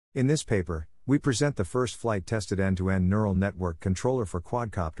In this paper, we present the first flight-tested end-to-end neural network controller for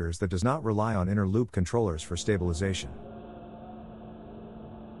quadcopters that does not rely on inner loop controllers for stabilization.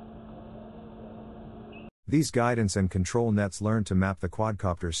 These guidance and control nets learn to map the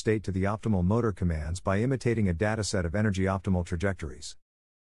quadcopter state to the optimal motor commands by imitating a dataset of energy-optimal trajectories.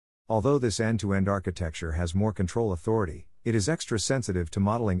 Although this end-to-end architecture has more control authority, it is extra sensitive to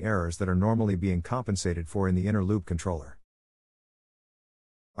modeling errors that are normally being compensated for in the inner loop controller.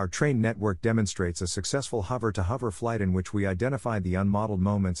 Our trained network demonstrates a successful hover-to-hover flight in which we identified the unmodeled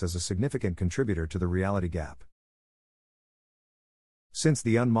moments as a significant contributor to the reality gap. Since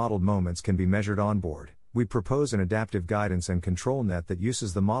the unmodeled moments can be measured on board, we propose an adaptive guidance and control net that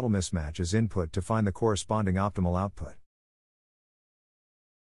uses the model mismatch as input to find the corresponding optimal output.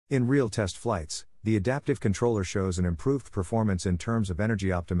 In real test flights, the adaptive controller shows an improved performance in terms of energy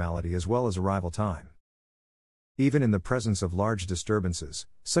optimality as well as arrival time. Even in the presence of large disturbances,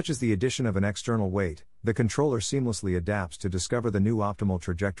 such as the addition of an external weight, the controller seamlessly adapts to discover the new optimal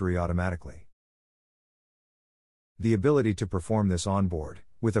trajectory automatically. The ability to perform this on board,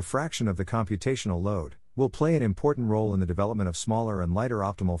 with a fraction of the computational load, will play an important role in the development of smaller and lighter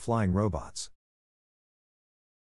optimal flying robots.